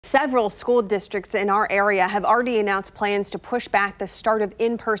Several school districts in our area have already announced plans to push back the start of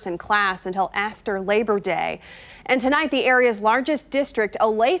in-person class until after Labor Day. And tonight, the area's largest district,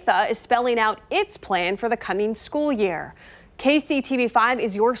 Olathe, is spelling out its plan for the coming school year. KCTV5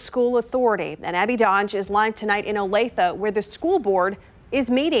 is your school authority, and Abby Dodge is live tonight in Olathe, where the school board is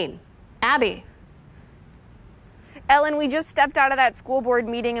meeting. Abby. Ellen, we just stepped out of that school board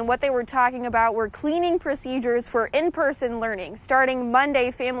meeting, and what they were talking about were cleaning procedures for in-person learning. Starting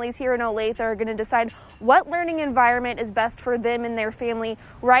Monday, families here in Olathe are going to decide what learning environment is best for them and their family.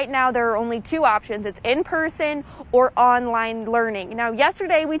 Right now, there are only two options. It's in-person or online learning. Now,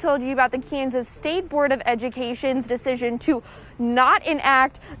 yesterday, we told you about the Kansas State Board of Education's decision to not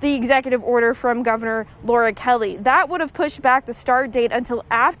enact the executive order from Governor Laura Kelly. That would have pushed back the start date until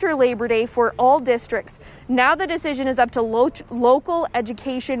after Labor Day for all districts. Now the decision is up to local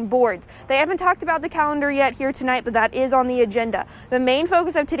education boards. They haven't talked about the calendar yet here tonight, but that is on the agenda. The main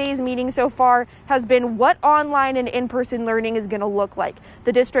focus of today's meeting so far has been what online and in-person learning is going to look like.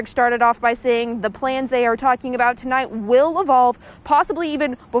 The district started off by saying the plans they are talking about tonight will evolve, possibly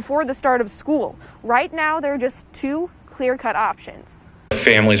even before the start of school. Right now, there are just two clear-cut options.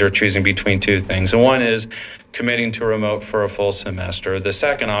 Families are choosing between two things, and one is committing to remote for a full semester. The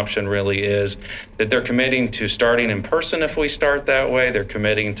second option really is that they're committing to starting in person if we start that way, they're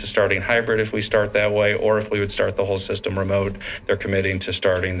committing to starting hybrid if we start that way, or if we would start the whole system remote, they're committing to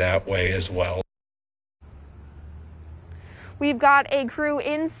starting that way as well. We've got a crew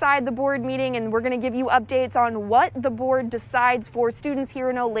inside the board meeting, and we're going to give you updates on what the board decides for students here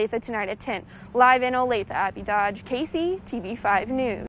in Olathe tonight at 10. Live in Olathe, Abby Dodge, KCTV5 News.